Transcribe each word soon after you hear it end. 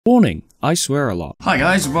Warning, I swear a lot. Hi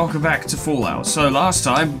guys, and welcome back to Fallout. So last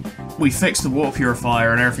time, we fixed the water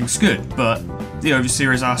purifier and everything's good, but the Overseer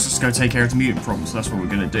has asked us to go take care of the mutant problem, so that's what we're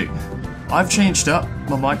gonna do. I've changed up,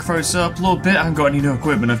 my microphone's set up a little bit, I haven't got any new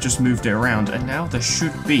equipment, I've just moved it around, and now there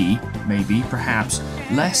should be, maybe, perhaps,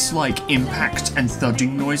 less like impact and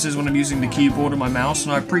thudding noises when I'm using the keyboard and my mouse,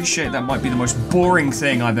 and I appreciate that might be the most boring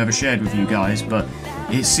thing I've ever shared with you guys, but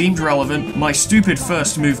it seemed relevant. My stupid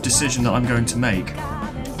first move decision that I'm going to make.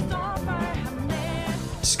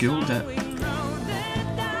 Skill depth.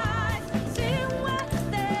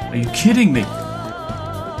 Are you kidding me?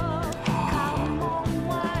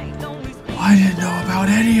 I didn't know about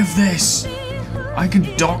any of this. I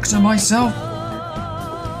can doctor myself.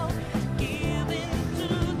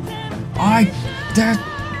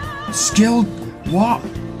 Skill. What?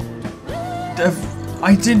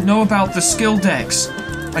 I didn't know about the skill decks.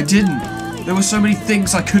 I didn't. There were so many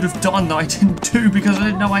things I could have done that I didn't do because I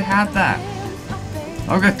didn't know I had that.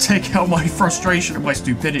 I'm gonna take out my frustration and my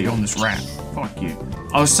stupidity on this rat. Fuck you.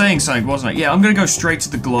 I was saying something, wasn't I? Yeah, I'm gonna go straight to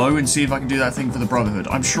the glow and see if I can do that thing for the Brotherhood.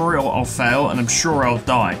 I'm sure I'll fail, and I'm sure I'll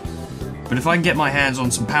die. But if I can get my hands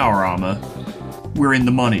on some power armor, we're in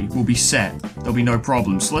the money. We'll be set. There'll be no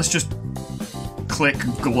problem. So let's just click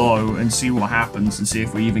glow and see what happens and see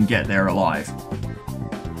if we even get there alive.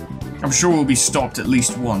 I'm sure we'll be stopped at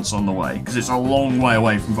least once on the way, because it's a long way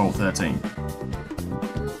away from Vault 13.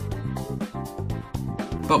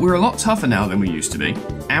 But we're a lot tougher now than we used to be,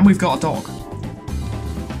 and we've got a dog.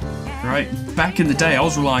 Right? Back in the day, I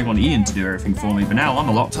was relying on Ian to do everything for me, but now I'm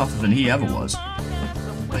a lot tougher than he ever was.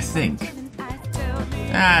 I think.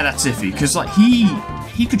 That's iffy, because like he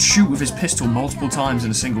could shoot with his pistol multiple times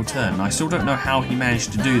in a single turn, and I still don't know how he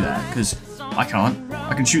managed to do that, because I can't.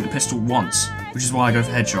 I can shoot the pistol once, which is why I go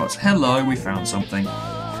for headshots. Hello, we found something.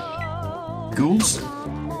 Ghouls?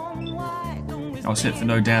 I was hit for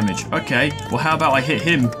no damage. Okay, well how about I hit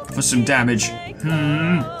him for some damage?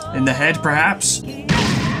 In the head, perhaps?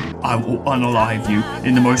 I will unalive you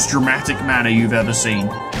in the most dramatic manner you've ever seen.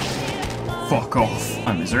 Fuck off.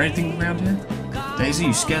 Is there anything around here? Daisy,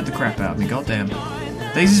 you scared the crap out of me, goddamn.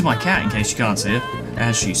 Daisy's my cat, in case you can't see her.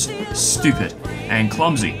 And she's stupid and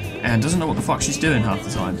clumsy and doesn't know what the fuck she's doing half the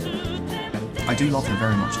time. I do love her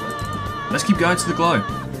very much though. Let's keep going to the glow.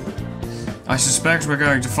 I suspect we're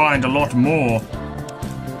going to find a lot more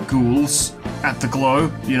ghouls at the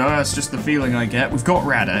glow. You know, that's just the feeling I get. We've got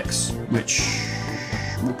Rad-X, which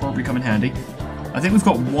will probably come in handy. I think we've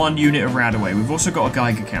got one unit of Radaway. We've also got a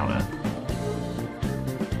Geiger counter.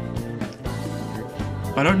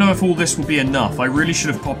 I don't know if all this will be enough. I really should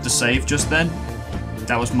have popped the save just then.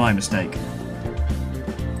 That was my mistake.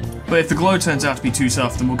 But if the glow turns out to be too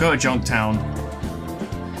tough, then we'll go to Junktown.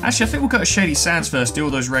 Actually, I think we'll go to Shady Sands first, deal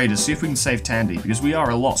with those raiders, see if we can save Tandy, because we are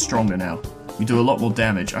a lot stronger now. We do a lot more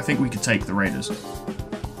damage. I think we could take the raiders.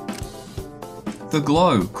 The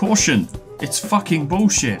glow. Caution! It's fucking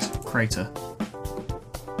bullshit. Crater.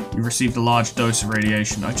 You received a large dose of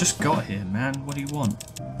radiation. I just got here, man. What do you want?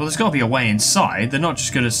 Well, there's got to be a way inside. They're not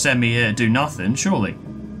just going to send me here to do nothing, surely.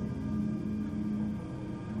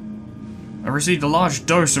 I received a large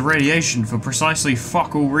dose of radiation for precisely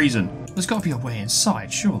fuck all reason. There's got to be a way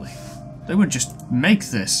inside, surely. They wouldn't just make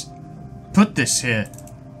this. Put this here.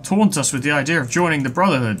 Taunt us with the idea of joining the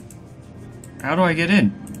Brotherhood. How do I get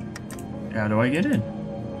in? How do I get in?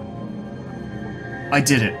 I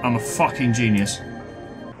did it. I'm a fucking genius.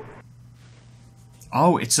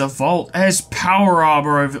 Oh, it's a vault. There's power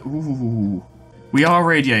armor over... Ooh. We are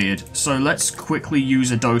radiated, so let's quickly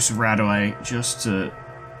use a dose of Radaway just to...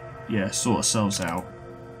 yeah, sort ourselves out.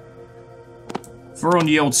 Throw on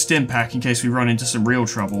the old stim pack in case we run into some real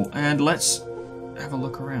trouble, and let's have a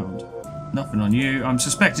look around. Nothing on you. I'm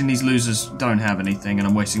suspecting these losers don't have anything, and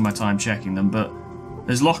I'm wasting my time checking them, but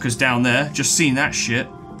there's lockers down there. Just seen that shit.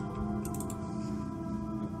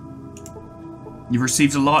 You've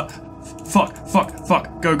received a lot. Fuck.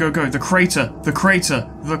 Go. The crater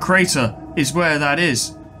is where that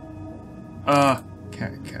is.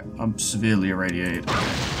 I'm severely irradiated.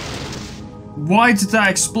 Why did that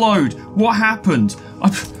explode? What happened?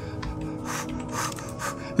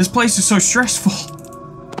 This place is so stressful.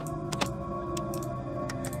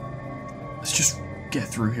 Let's just get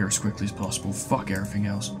through here as quickly as possible. Fuck everything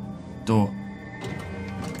else. Door.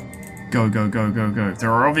 Go.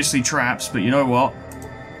 There are obviously traps, but you know what?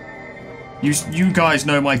 You guys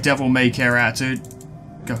know my devil may care attitude.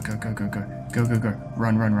 Go.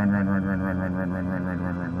 Run.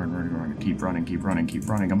 Keep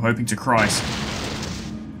running. I'm hoping to Christ.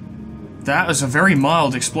 That was a very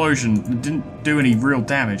mild explosion. It didn't do any real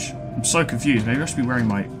damage. I'm so confused. Maybe I should be wearing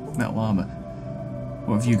my metal armor.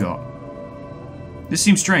 What have you got? This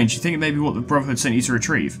seems strange. You think it may be what the Brotherhood sent you to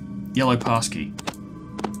retrieve? Yellow passkey.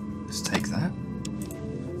 Let's take that.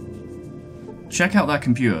 Check out that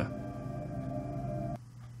computer.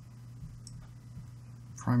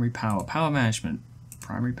 Primary power. Power management.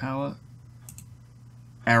 Primary power.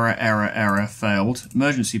 Error, error, error. Failed.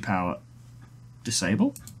 Emergency power.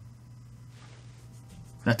 Disable?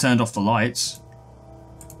 That turned off the lights.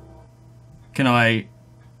 Can I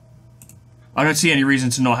don't see any reason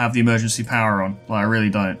to not have the emergency power on. Like, I really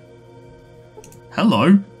don't.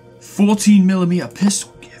 Hello? 14mm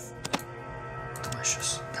pistol gift.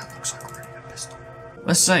 Delicious. That looks like a really good pistol.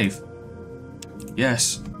 Let's save.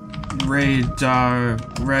 Yes. Radio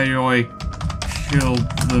killed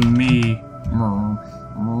the me.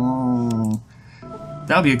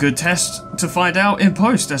 That'll be a good test to find out in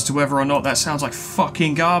post as to whether or not that sounds like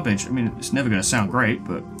fucking garbage. I mean, it's never going to sound great,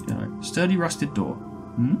 but, you know. Sturdy rusted door.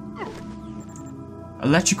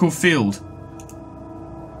 Electrical field.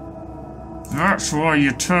 That's why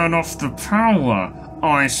you turn off the power.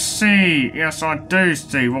 I see. Yes, I do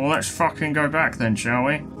see. Well, let's fucking go back then, shall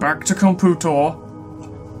we? Back to computer.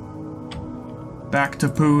 Back to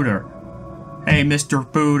Pooter. Hey, Mr.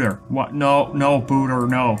 Pooter. What? No, no, Pooter,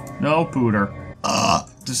 no. No, Pooter.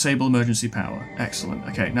 Disable emergency power. Excellent.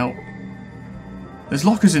 Okay, now... There's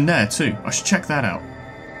lockers in there, too. I should check that out.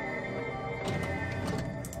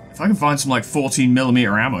 If I can find some, like,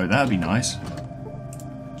 14mm ammo, that'd be nice.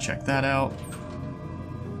 Check that out.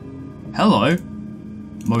 Hello.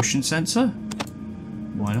 Motion sensor?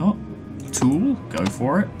 Why not? Tool? Go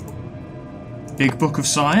for it. Big book of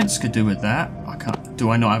science? Could do with that. I can't...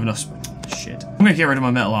 Do I not have enough... Shit. I'm gonna get rid of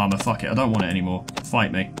my metal armor. Fuck it. I don't want it anymore.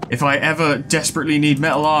 Fight me. If I ever desperately need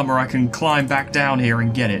metal armor, I can climb back down here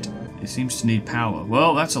and get it. It seems to need power.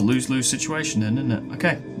 Well, that's a lose-lose situation then, isn't it?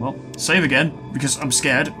 Okay, well, save again, because I'm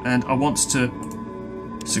scared, and I want to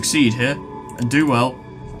succeed here, and do well.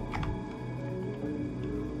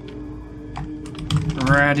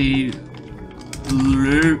 Ratty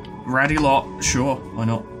lot, sure, why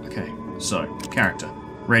not? Okay, so, character.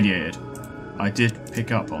 Radiated. I did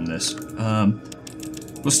pick up on this.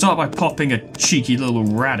 We'll start by popping a cheeky little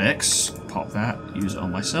Radix. Pop that, use it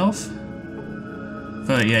on myself.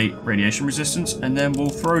 38 radiation resistance, and then we'll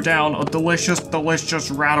throw down a delicious, delicious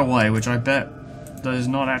Radaway, which I bet that is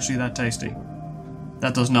not actually that tasty.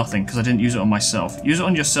 That does nothing, because I didn't use it on myself. Use it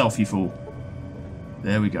on yourself, you fool.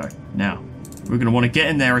 There we go. Now, we're going to want to get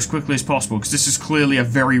in there as quickly as possible, because this is clearly a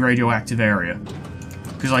very radioactive area.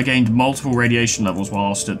 Because I gained multiple radiation levels while I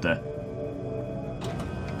was stood there.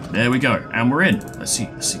 There we go, and we're in. Let's see.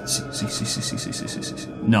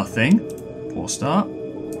 Nothing. Poor start.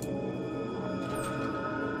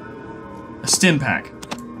 A stim pack.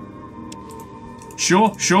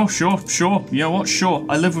 Sure. You know what? Sure.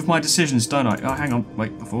 I live with my decisions, don't I? Oh, hang on.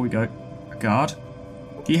 Wait, before we go. A guard.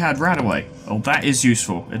 He had Radaway. Oh, that is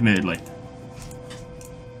useful, admittedly.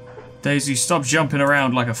 Daisy, stop jumping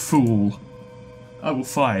around like a fool. I will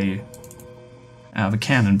fire you. Out of a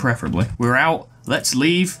cannon, preferably. We're out. Let's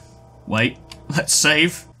leave. Wait. Let's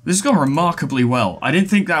save. This has gone remarkably well. I didn't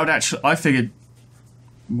think that would actually... I figured...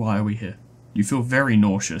 Why are we here? You feel very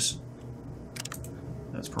nauseous.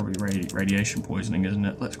 That's probably radiation poisoning, isn't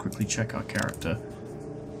it? Let's quickly check our character.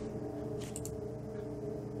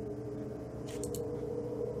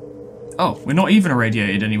 Oh, we're not even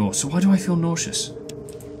irradiated anymore, so why do I feel nauseous?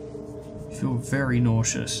 I feel very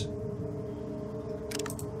nauseous.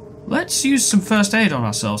 Let's use some first aid on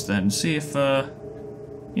ourselves then, see if,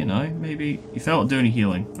 you know, maybe you felt do any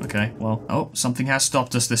healing. Okay, well, oh, something has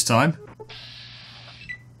stopped us this time.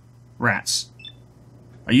 Rats.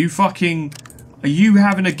 Are you fucking... Are you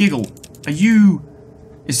having a giggle? Are you...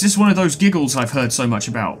 Is this one of those giggles I've heard so much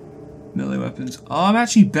about? Melee weapons. Oh, I'm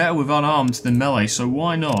actually better with unarmed than melee, so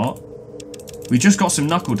why not? We just got some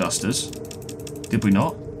knuckle dusters. Did we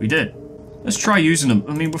not? We did. Let's try using them.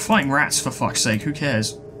 I mean, we're fighting rats for fuck's sake. Who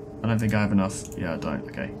cares? I don't think I have enough. Yeah, I don't.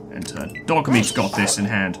 Okay, end turn. Dog meat's got this in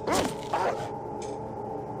hand.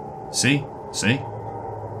 See? See?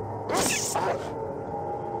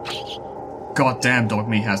 God damn, dog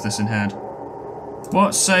meat has this in hand.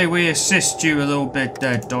 What say we assist you a little bit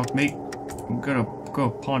there, dog meat? I'm gonna go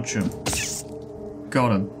punch him.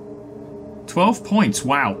 Got him. 12 points,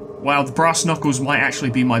 wow. Wow, the brass knuckles might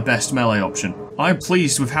actually be my best melee option. I'm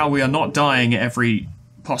pleased with how we are not dying at every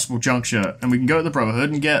possible juncture, and we can go to the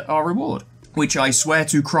Brotherhood and get our reward. Which I swear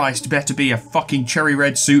to Christ better be a fucking cherry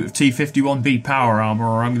red suit of T-51B power armor,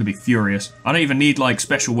 or I'm gonna be furious. I don't even need, like,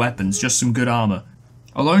 special weapons, just some good armor.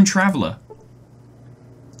 A lone traveller.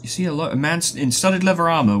 You see a man in studded leather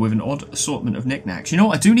armor with an odd assortment of knickknacks. You know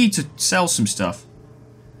what? I do need to sell some stuff.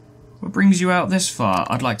 What brings you out this far?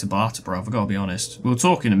 I'd like to barter, bro. I've got to be honest. We'll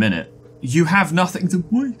talk in a minute. You have nothing to...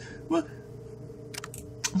 What?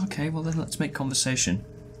 Okay, well then let's make conversation.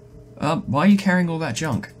 Why are you carrying all that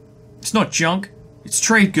junk? It's not junk. It's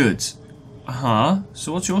trade goods. Uh-huh.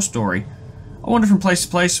 So what's your story? I wander from place to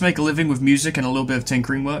place to make a living with music and a little bit of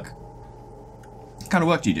tinkering work. What kind of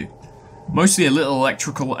work do you do? Mostly a little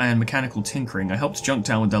electrical and mechanical tinkering. I helped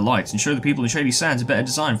Junktown with their lights and show the people in Shady Sands a better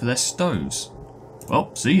design for their stoves.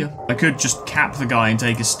 Well, see ya. I could just cap the guy and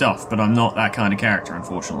take his stuff, but I'm not that kind of character,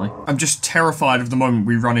 unfortunately. I'm just terrified of the moment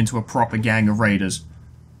we run into a proper gang of raiders.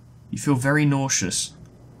 You feel very nauseous.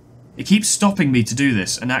 It keeps stopping me to do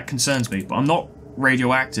this, and that concerns me, but I'm not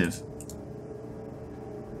radioactive.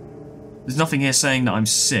 There's nothing here saying that I'm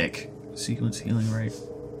sick. Sequence healing rate.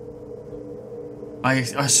 I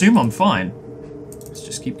assume I'm fine. Let's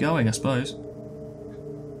just keep going, I suppose.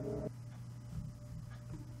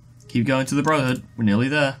 Keep going to the Brotherhood. We're nearly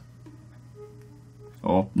there.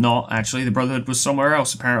 Or not, actually. The Brotherhood was somewhere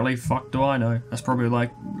else, apparently. Fuck do I know. That's probably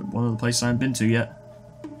like one of the places I haven't been to yet.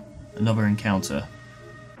 Another encounter.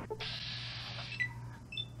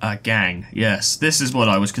 A gang. Yes, this is what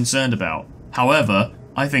I was concerned about. However,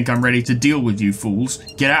 I think I'm ready to deal with you fools.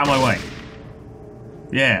 Get out of my way.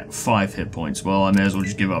 Yeah, 5 hit points. Well, I may as well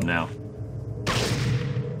just give up now.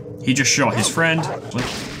 He just shot his friend.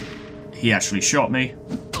 He actually shot me.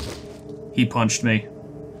 He punched me.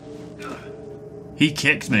 He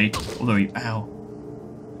kicked me. Although he... Ow.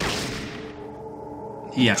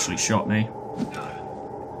 He actually shot me.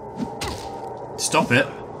 Stop it.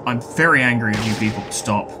 I'm very angry at you people.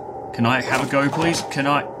 Stop. Can I have a go, please? Can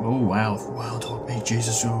I... Oh, wow. Wow, dog meat.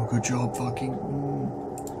 Jesus. Oh, good job. Fucking...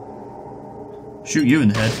 Shoot you in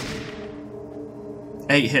the head.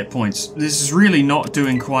 8 hit points. This is really not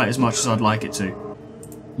doing quite as much as I'd like it to.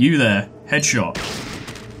 You there. Headshot.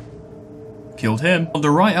 Killed him.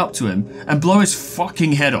 Wander right up to him and blow his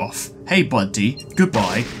fucking head off. Hey, buddy.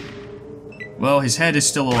 Goodbye. Well, his head is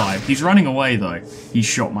still alive. He's running away, though. He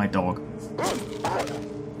shot my dog.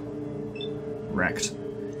 Wrecked.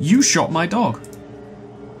 You shot my dog.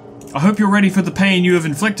 I hope you're ready for the pain you have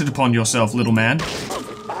inflicted upon yourself, little man.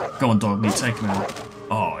 Go on, dog meat, take him out.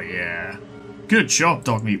 Oh, yeah. Good job,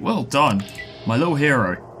 dog meat. Well done. My little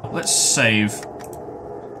hero. Let's save.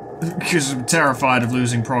 Because I'm terrified of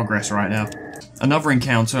losing progress right now. Another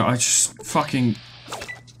encounter. I just fucking...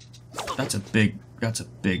 That's a big rat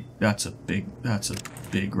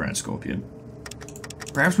scorpion.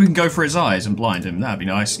 Perhaps we can go for his eyes and blind him. That'd be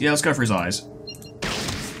nice. Yeah, let's go for his eyes.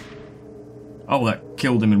 Oh, that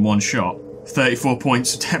killed him in one shot. 34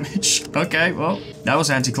 points of damage. Okay, well, that was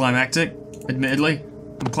anticlimactic, admittedly.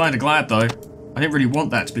 I'm kinda glad, though. I didn't really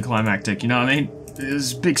want that to be climactic, you know what I mean?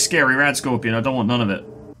 This big scary rat scorpion, I don't want none of it.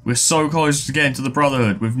 We're so close to getting to the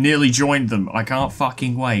Brotherhood. We've nearly joined them. I can't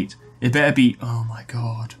fucking wait. It better be... Oh my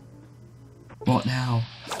god. What now?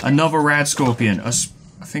 Another rat scorpion. I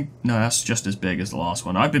think... No, that's just as big as the last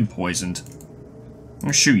one. I've been poisoned. I'm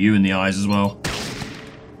gonna shoot you in the eyes as well.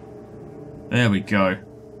 There we go.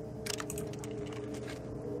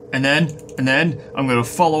 And then, I'm gonna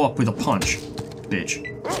follow up with a punch. Bitch.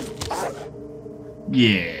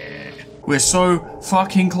 Yeah. We're so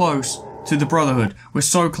fucking close to the Brotherhood. We're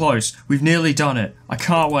so close. We've nearly done it. I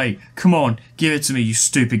can't wait. Come on. Give it to me, you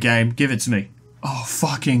stupid game. Give it to me. Oh,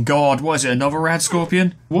 fucking god. What is it, another rat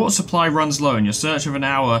scorpion? Water supply runs low and your search of an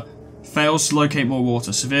hour fails to locate more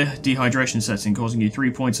water. Severe dehydration sets in, causing you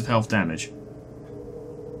 3 points of health damage.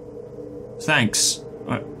 Thanks.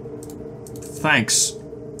 Thanks.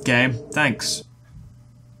 Game. Thanks.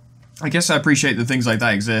 I guess I appreciate that things like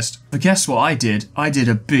that exist. But guess what I did? I did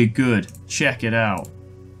a big good. Check it out.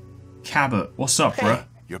 Cabot, what's up, hey, bruh?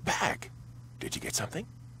 You're back. Did you get something?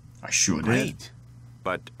 I sure did. Great.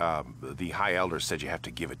 But the High Elder said you have to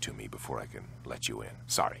give it to me before I can let you in.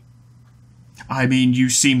 Sorry. I mean, you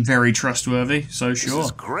seem very trustworthy, so sure. This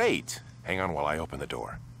is great. Hang on while I open the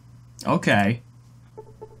door. Okay.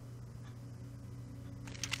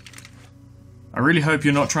 I really hope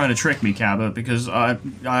you're not trying to trick me, Cabot, because I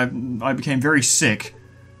became very sick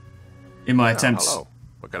in my attempts. Hello.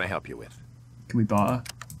 What can I help you with? Can we barter?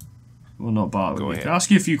 Well, not barter. Go ahead. Can I ask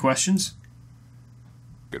you a few questions?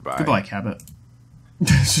 Goodbye. Goodbye, Cabot.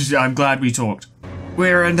 I'm glad we talked.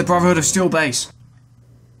 We're in the Brotherhood of Steel base.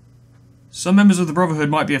 Some members of the Brotherhood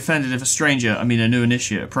might be offended if a new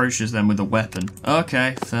initiate approaches them with a weapon.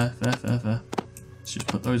 Okay, fair. Let's just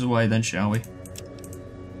put those away then, shall we?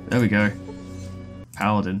 There we go.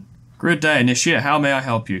 Paladin. Good day, initiate. How may I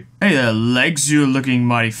help you? Hey there, legs. You're looking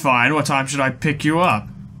mighty fine. What time should I pick you up?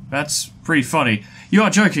 That's pretty funny. You are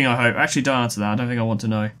joking, I hope. Actually, don't answer that. I don't think I want to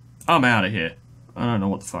know. I'm out of here. I don't know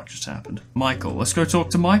what the fuck just happened. Michael. Let's go talk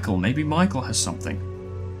to Michael. Maybe Michael has something.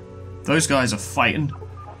 Those guys are fighting.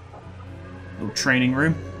 Little training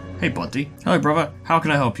room. Hey, buddy. Hello, brother. How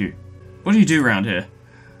can I help you? What do you do around here?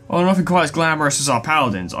 Well, nothing quite as glamorous as our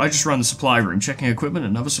paladins. I just run the supply room, checking equipment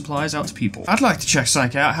and other supplies out to people. I'd like to check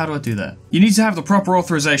something out. How do I do that? You need to have the proper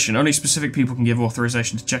authorization. Only specific people can give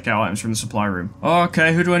authorization to check out items from the supply room. Oh,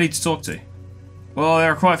 okay, who do I need to talk to? Well,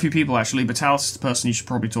 there are quite a few people actually, but Talis is the person you should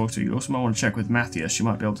probably talk to. You also might want to check with Mathia. She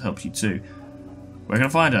might be able to help you too. Where can I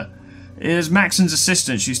find her? It is Maxon's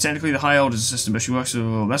assistant. She's technically the High Elder's assistant, but she works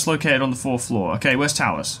that's located on the 4th floor. Okay, where's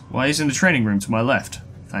Talis? Well, he's in the training room to my left.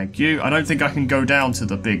 Thank you. I don't think I can go down to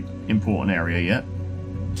the big, important area yet.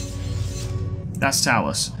 That's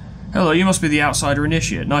Talis. Hello, you must be the outsider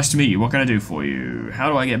initiate. Nice to meet you. What can I do for you? How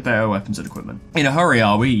do I get better weapons and equipment? In a hurry,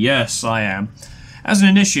 are we? Yes, I am. As an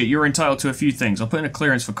initiate, you're entitled to a few things. I'll put in a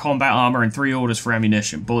clearance for combat armor and 3 orders for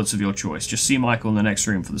ammunition. Bullets of your choice. Just see Michael in the next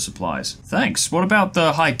room for the supplies. Thanks. What about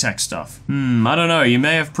the high-tech stuff? I don't know. You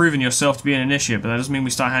may have proven yourself to be an initiate, but that doesn't mean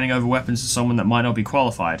we start handing over weapons to someone that might not be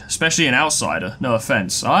qualified. Especially an outsider. No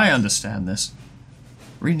offense. I understand this.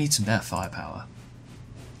 Really need some better firepower.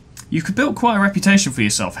 You could build quite a reputation for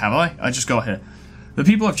yourself, have I? I just got here. The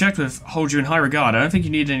people I've checked with hold you in high regard. I don't think you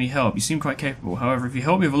need any help. You seem quite capable. However, if you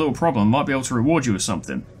help me with a little problem, I might be able to reward you with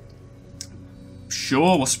something.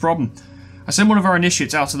 Sure, what's the problem? I sent one of our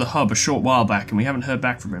initiates out to the hub a short while back, and we haven't heard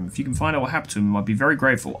back from him. If you can find out what happened to him, I'd be very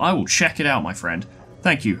grateful. I will check it out, my friend.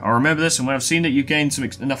 Thank you. I'll remember this, and when I've seen that you've gained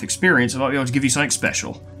enough experience, I might be able to give you something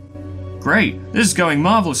special. Great. This is going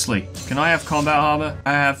marvelously. Can I have combat armor?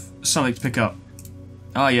 I have something to pick up.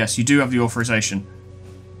 Ah, yes, you do have the authorization.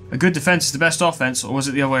 A good defense is the best offense, or was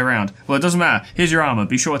it the other way around? Well, it doesn't matter. Here's your armor.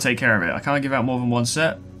 Be sure to take care of it. I can't give out more than one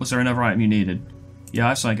set. Was there another item you needed? Yeah, I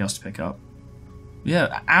have something else to pick up.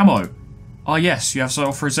 Yeah, ammo. Oh, yes, you have some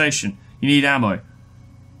authorization. You need ammo.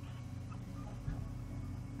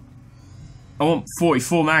 I want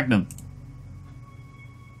 44 Magnum.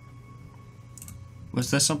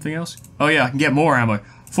 Was there something else? Oh, yeah, I can get more ammo.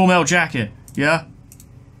 Full metal jacket. Yeah?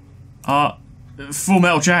 Full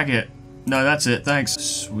metal jacket. No, that's it, thanks.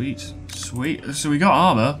 Sweet, sweet. So we got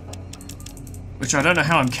armor, which I don't know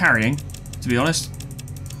how I'm carrying, to be honest.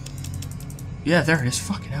 Yeah, there it is,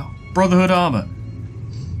 fucking hell. Brotherhood armor.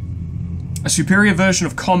 A superior version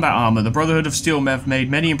of combat armor, the Brotherhood of Steel have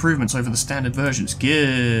made many improvements over the standard versions.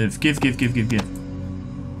 Give.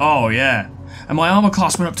 Oh, yeah. And my armor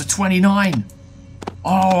class went up to 29. Oh,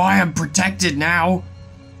 I am protected now.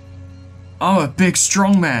 I'm a big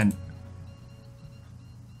strong man.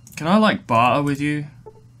 Can I, like, barter with you?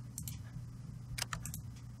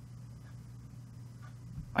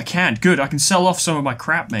 I can't. Good. I can sell off some of my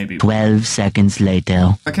crap, maybe. 12 seconds later.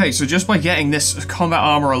 Okay, so just by getting this combat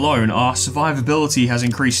armor alone, our survivability has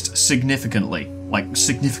increased significantly. Like,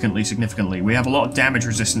 significantly. We have a lot of damage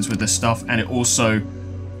resistance with this stuff, and it also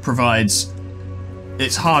provides...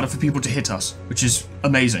 It's harder for people to hit us, which is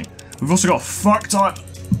amazing. We've also got a fuck ton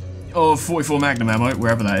of 44 Magnum ammo,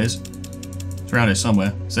 wherever that is. Around here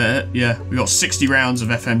somewhere. Is that it? Yeah. We got 60 rounds of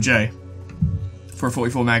FMJ for a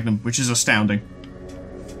 44 Magnum, which is astounding.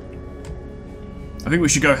 I think we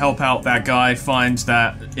should go help out that guy, find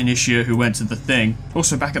that initiate who went to the thing.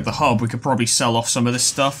 Also, back at the hub, we could probably sell off some of this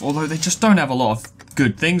stuff, although they just don't have a lot of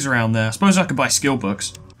good things around there. I suppose I could buy skill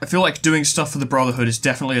books. I feel like doing stuff for the Brotherhood is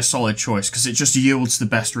definitely a solid choice, because it just yields the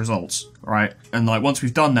best results, right? And like, once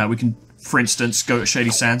we've done that, we can, for instance, go to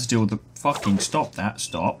Shady Sands to deal with the... Fucking stop that,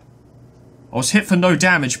 stop. I was hit for no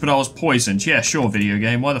damage, but I was poisoned. Yeah, sure, video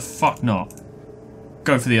game. Why the fuck not?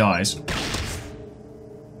 Go for the eyes.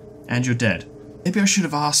 And you're dead. Maybe I should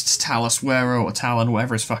have asked Talis where, or Talon,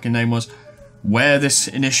 whatever his fucking name was, where this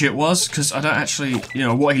initiate was, because I don't actually, you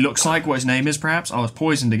know, what he looks like, what his name is, perhaps. I was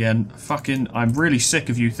poisoned again. Fucking, I'm really sick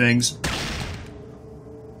of you things.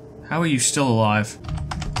 How are you still alive?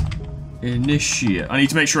 Initiate. I need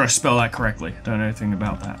to make sure I spell that correctly. I don't know anything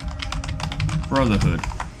about that. Brotherhood.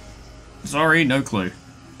 Sorry, no clue.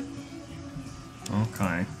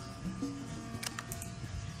 Okay.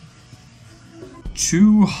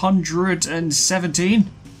 217?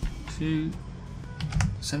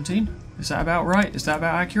 217? Is that about right? Is that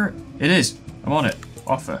about accurate? It is. I'm on it.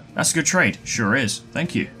 Offer. That's a good trade. Sure is.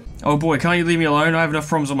 Thank you. Oh boy, can't you leave me alone? I have enough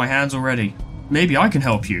problems on my hands already. Maybe I can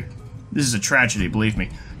help you. This is a tragedy, believe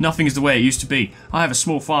me. Nothing is the way it used to be. I have a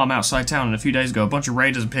small farm outside town, and a few days ago a bunch of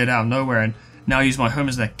raiders appeared out of nowhere and now use my home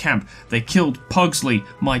as their camp. They killed Pugsley,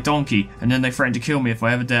 my donkey, and then they threatened to kill me if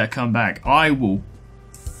I ever dare come back. I will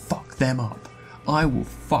fuck them up. I will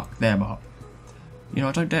fuck them up. You know,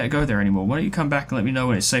 I don't dare to go there anymore. Why don't you come back and let me know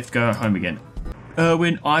when it's safe to go home again?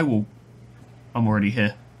 Erwin, I will... I'm already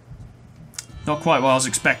here. Not quite what I was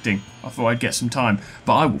expecting. I thought I'd get some time,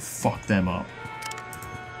 but I will fuck them up.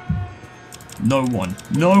 No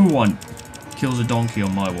one kills a donkey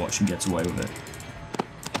on my watch and gets away with it.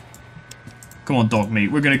 Come on, dog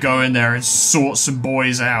meat. We're gonna go in there and sort some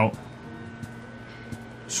boys out.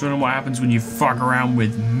 Show them what happens when you fuck around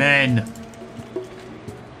with men.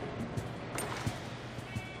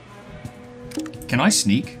 Can I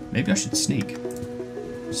sneak? Maybe I should sneak.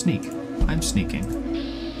 Sneak. I'm sneaking.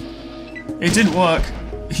 It didn't work.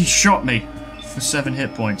 He shot me for 7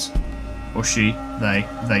 hit points. Or she.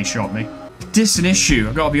 They shot me. This an issue.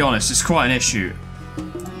 I've got to be honest. It's quite an issue.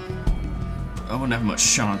 I wouldn't have much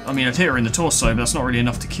chance. I mean, I'd hit her in the torso, but that's not really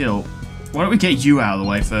enough to kill. Why don't we get you out of the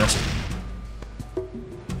way first?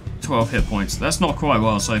 12 hit points. That's not quite what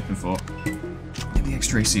I was hoping for. Maybe the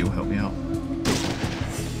X-ray C will help me out.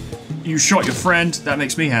 You shot your friend. That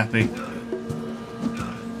makes me happy.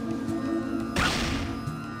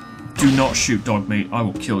 Do not shoot, dog meat. I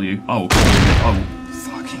will kill you. I will kill you. I will.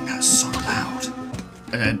 Fucking, that's so loud.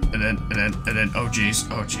 And then. Oh jeez.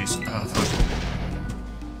 Oh jeez. Oh, fuck.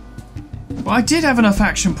 Well, I did have enough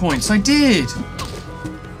action points. I did.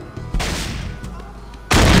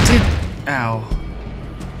 Ow.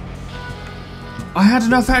 I had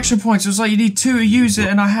enough action points. It was like, you need 2 to use it,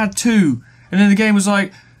 and I had 2. And then the game was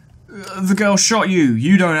like, the girl shot you.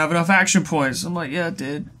 You don't have enough action points. I'm like, yeah, I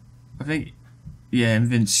did. I think, yeah,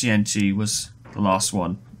 Invincienti was the last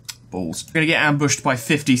one. Balls. We're gonna get ambushed by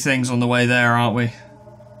 50 things on the way there, aren't we?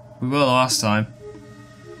 We were last time.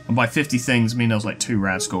 And by 50 things, I mean there was like 2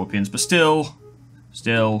 rad scorpions. But still.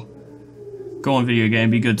 Go on, video game,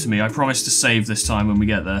 be good to me. I promise to save this time when we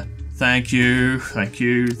get there. Thank you, thank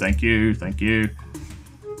you, thank you, thank you.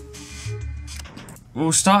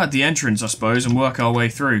 We'll start at the entrance, I suppose, and work our way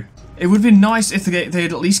through. It would have been nice if they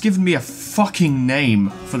had at least given me a fucking name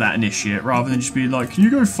for that initiate, rather than just be like, can you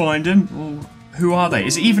go find him? Well, who are they?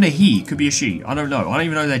 Is it even a he? Could be a she. I don't know. I don't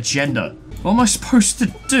even know their gender. What am I supposed to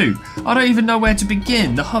do? I don't even know where to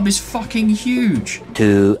begin. The hub is fucking huge.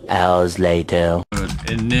 2 hours later. Good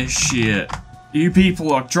initiate. You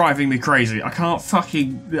people are driving me crazy.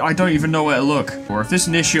 I don't even know where to look. Or if this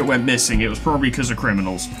initiate went missing, it was probably because of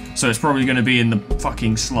criminals. So it's probably going to be in the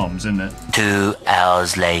fucking slums, isn't it? 2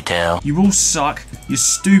 hours later. You all suck. You're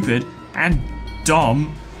stupid and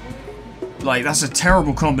dumb. Like, that's a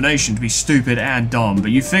terrible combination to be stupid and dumb.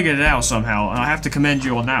 But you figured it out somehow, and I have to commend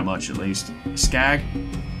you on that much, at least. Skag.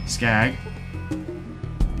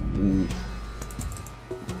 Ooh.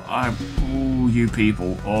 Ooh, you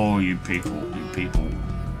people. Oh, you people.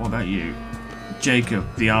 What about you? Jacob,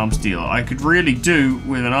 the arms dealer. I could really do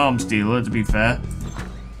with an arms dealer, to be fair.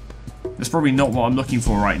 That's probably not what I'm looking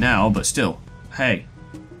for right now, but still. Hey.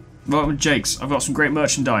 Welcome to Jake's. I've got some great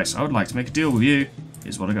merchandise. I would like to make a deal with you.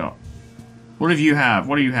 Here's what I got. What do you have?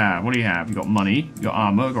 What do you have? You got money. You got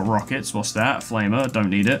armor. You got rockets. What's that? Flamer. Don't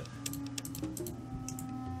need it.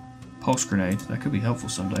 Pulse grenade. That could be helpful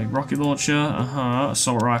someday. Rocket launcher.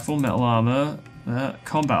 Assault rifle. Metal armor.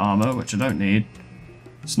 Combat armor, which I don't need.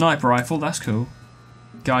 Sniper rifle. That's cool.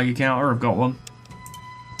 Geiger counter. I've got one.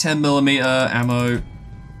 10mm ammo.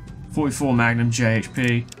 44 Magnum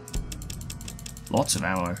JHP. Lots of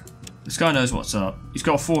ammo. This guy knows what's up. He's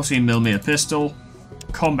got a 14mm pistol.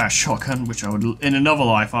 Combat shotgun, which I would, in another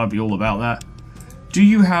life, I'd be all about that. Do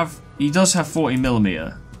you have... He does have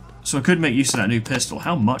 40mm. So I could make use of that new pistol.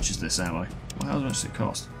 How much is this ammo? Well, how much does it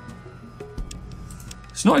cost?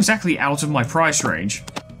 It's not exactly out of my price range.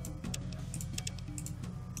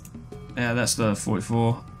 Yeah, that's the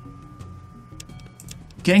 44.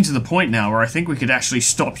 Getting to the point now where I think we could actually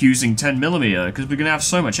stop using 10mm, because we're going to have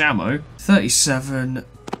so much ammo. 37...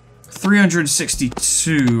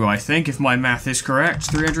 362, I think, if my math is correct.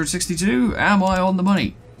 362? Am I on the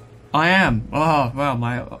money? I am. Oh, well,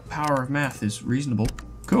 my power of math is reasonable.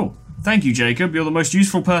 Cool. Thank you, Jacob. You're the most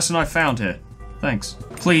useful person I've found here. Thanks.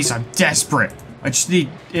 Please, I'm desperate. I just need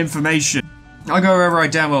information. I'll go wherever I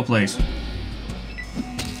damn well please.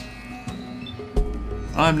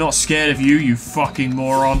 I'm not scared of you, you fucking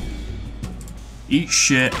moron. Eat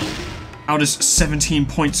shit. How does 17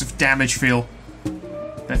 points of damage feel?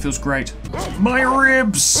 That feels great. My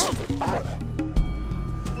ribs!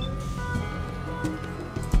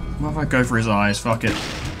 What if I go for his eyes? Fuck it.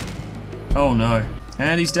 Oh no.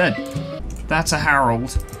 And he's dead. That's a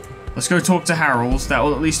Harold. Let's go talk to Harold. That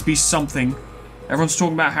will at least be something. Everyone's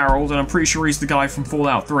talking about Harold, and I'm pretty sure he's the guy from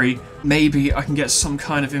Fallout 3. Maybe I can get some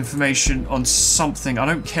kind of information on something. I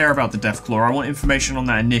don't care about the Deathclaw. I want information on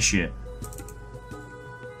that initiate.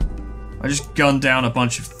 I just gunned down a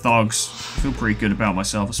bunch of thugs. I feel pretty good about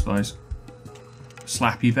myself, I suppose.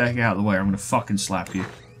 Slap you, better get out of the way, or I'm gonna fucking slap you.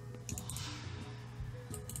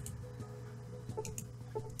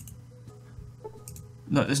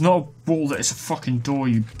 No, there's not a wall, it's a fucking door,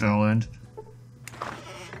 you bellend.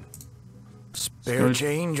 Spare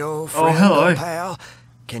change, old friend, oh, hello. old pal.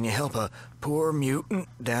 Can you help a poor mutant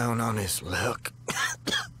down on his luck?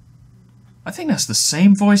 I think that's the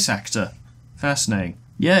same voice actor. Fascinating.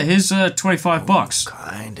 Yeah, here's $25.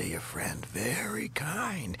 Kind of your friend, very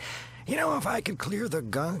kind. You know, if I could clear the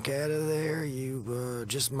gunk out of there, you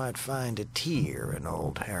just might find a tear in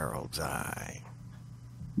old Harold's eye.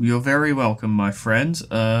 You're very welcome, my friend.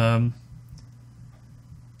 Let's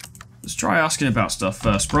try asking about stuff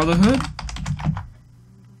first. Brotherhood?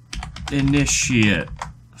 Initiate.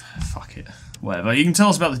 Fuck it. Whatever. You can tell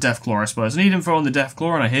us about the Deathclaw, I suppose. I need info on the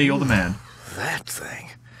Deathclaw, and I hear you're the man. That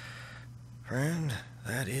thing. Friend,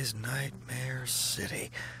 that is Nightmare City.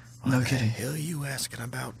 No What kidding. the hell are you asking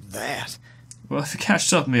about that? Well, if it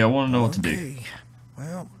catches up with me, I want to know what to do. Okay.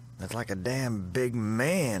 Well, that's like a damn big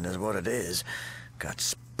man is what it is. Got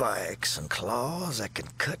spikes and claws that can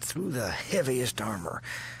cut through the heaviest armor.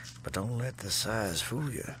 But don't let the size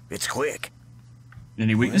fool you. It's quick.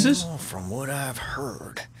 Any weaknesses? Well, from what I've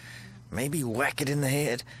heard, maybe whack it in the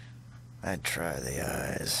head. I'd try the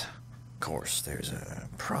eyes. Of course, there's a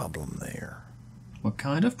problem there. What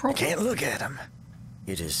kind of problem? Can't look at him.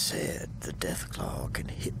 It is said the Deathclaw can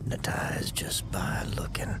hypnotize just by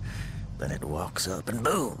looking. Then it walks up and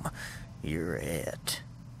boom, you're it.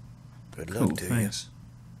 Good luck Cool, to thanks.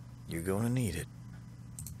 you. You're gonna need it.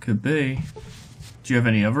 Could be. Do you have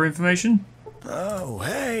any other information? Oh,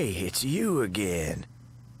 hey, it's you again.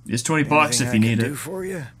 It's $20 Anything if you need I can it. do for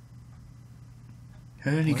you?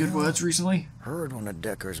 Heard any good Well, words recently? Heard one of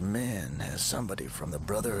Decker's men has somebody from the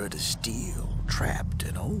Brotherhood of Steel trapped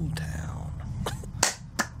in Old Town.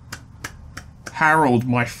 Harold,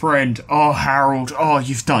 my friend. Oh, Harold. Oh,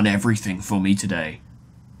 you've done everything for me today.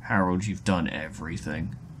 Harold, you've done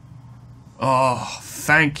everything. Oh,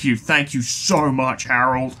 thank you. Thank you so much,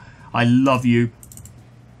 Harold. I love you.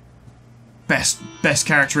 Best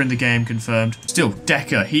character in the game, confirmed. Still,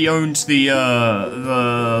 Decker. He owns the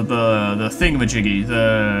thingamajiggy,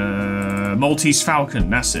 the Maltese Falcon.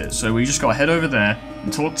 That's it. So we just gotta head over there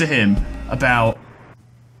and talk to him about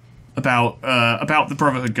the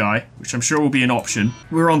Brotherhood guy, which I'm sure will be an option.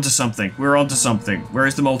 We're onto something. We're onto something. Where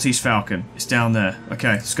is the Maltese Falcon? It's down there.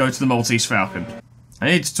 Okay, let's go to the Maltese Falcon. I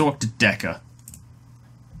need to talk to Decker.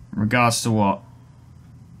 In regards to what?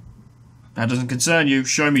 That doesn't concern you.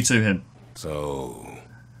 Show me to him. So...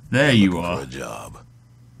 There you're you looking are. for a job.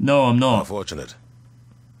 No, I'm not. Unfortunate.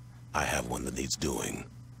 I have one that needs doing.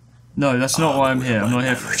 No, that's not why I'm but here. I'm not why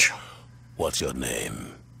here not? for a job. What's your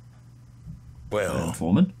name? Well,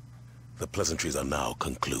 Foreman? the pleasantries are now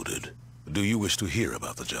concluded. Do you wish to hear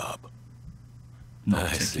about the job? Not I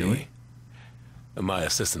particularly. see. My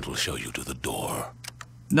assistant will show you to the door.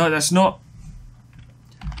 No, that's not.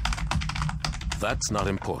 That's not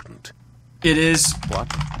important. It is. What?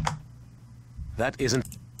 That isn't...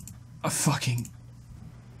 I thought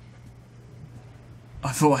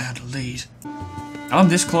I had a lead. I'm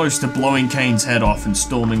this close to blowing Kane's head off and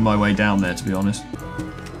storming my way down there, to be honest.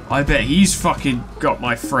 I bet he's fucking got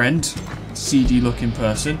my friend. Seedy looking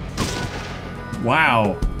person.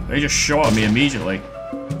 Wow. They just shot at me immediately.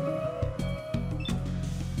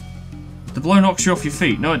 The blow knocks you off your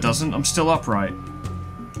feet. No, it doesn't. I'm still upright.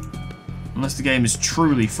 Unless the game is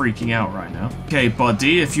truly freaking out right now. Okay,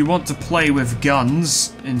 buddy, if you want to play with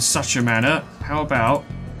guns in such a manner, how about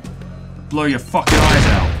blow your fucking eyes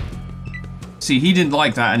out? See, he didn't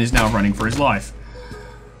like that and is now running for his life.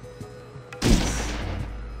 Oof.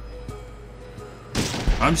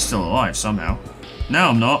 I'm still alive somehow. No,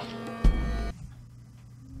 I'm not.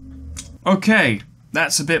 Okay,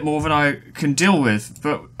 that's a bit more than I can deal with,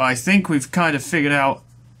 but I think we've kind of figured out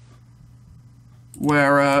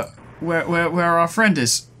where our friend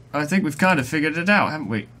is. I think we've kind of figured it out, haven't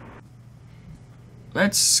we?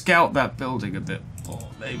 Let's scout that building a bit more.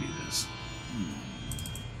 Maybe there's...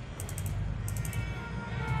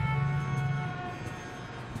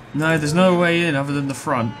 No, there's no way in other than the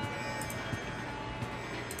front.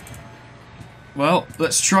 Well,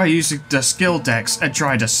 let's try using the skill decks and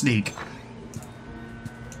try to sneak.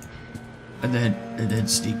 And then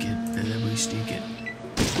sneak it, and then we sneak it.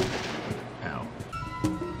 Ow.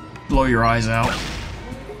 Blow your eyes out.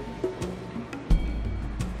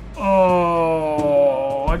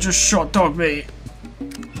 Oh, I just shot dog meat.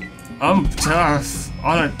 I'm tough.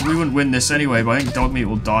 We wouldn't win this anyway, but I think dog meat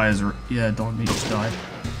will die as a... Yeah, dog meat just died.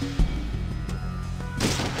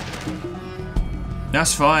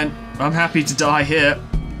 That's fine. I'm happy to die here.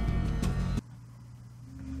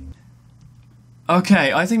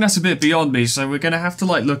 Okay, I think that's a bit beyond me, so we're gonna have to,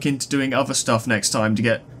 like, look into doing other stuff next time to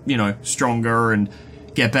get, you know, stronger and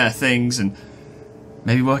get better things and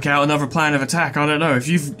Maybe work out another plan of attack, I don't know. If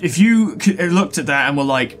you looked at that and were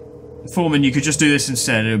like, Foreman, you could just do this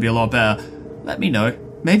instead, it would be a lot better, let me know.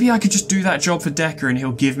 Maybe I could just do that job for Decker and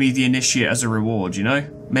he'll give me the initiate as a reward, you know?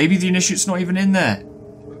 Maybe the initiate's not even in there.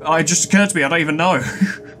 It just occurred to me, I don't even know.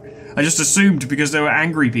 I just assumed because there were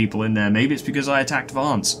angry people in there. Maybe it's because I attacked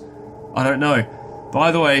Vance. I don't know.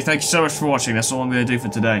 By the way, thank you so much for watching. That's all I'm going to do for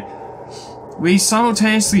today. We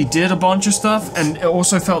simultaneously did a bunch of stuff, and it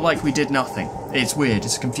also felt like we did nothing. It's weird.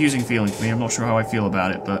 It's a confusing feeling for me. I'm not sure how I feel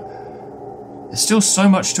about it, but there's still so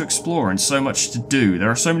much to explore and so much to do. There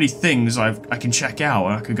are so many things I can check out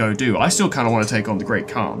and I could go do. I still kind of want to take on the Great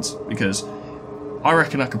Khans, because I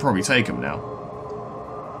reckon I could probably take them now.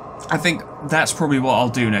 I think that's probably what I'll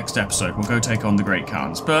do next episode. We'll go take on the Great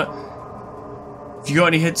Khans, but if you got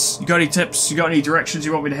any hits, you got any tips, you got any directions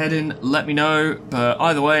you want me to head in, let me know. But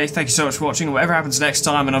either way, thank you so much for watching. Whatever happens next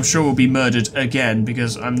time, and I'm sure we'll be murdered again,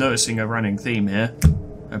 because I'm noticing a running theme here.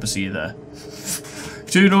 Hope to see you there.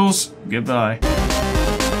 Toodles, goodbye.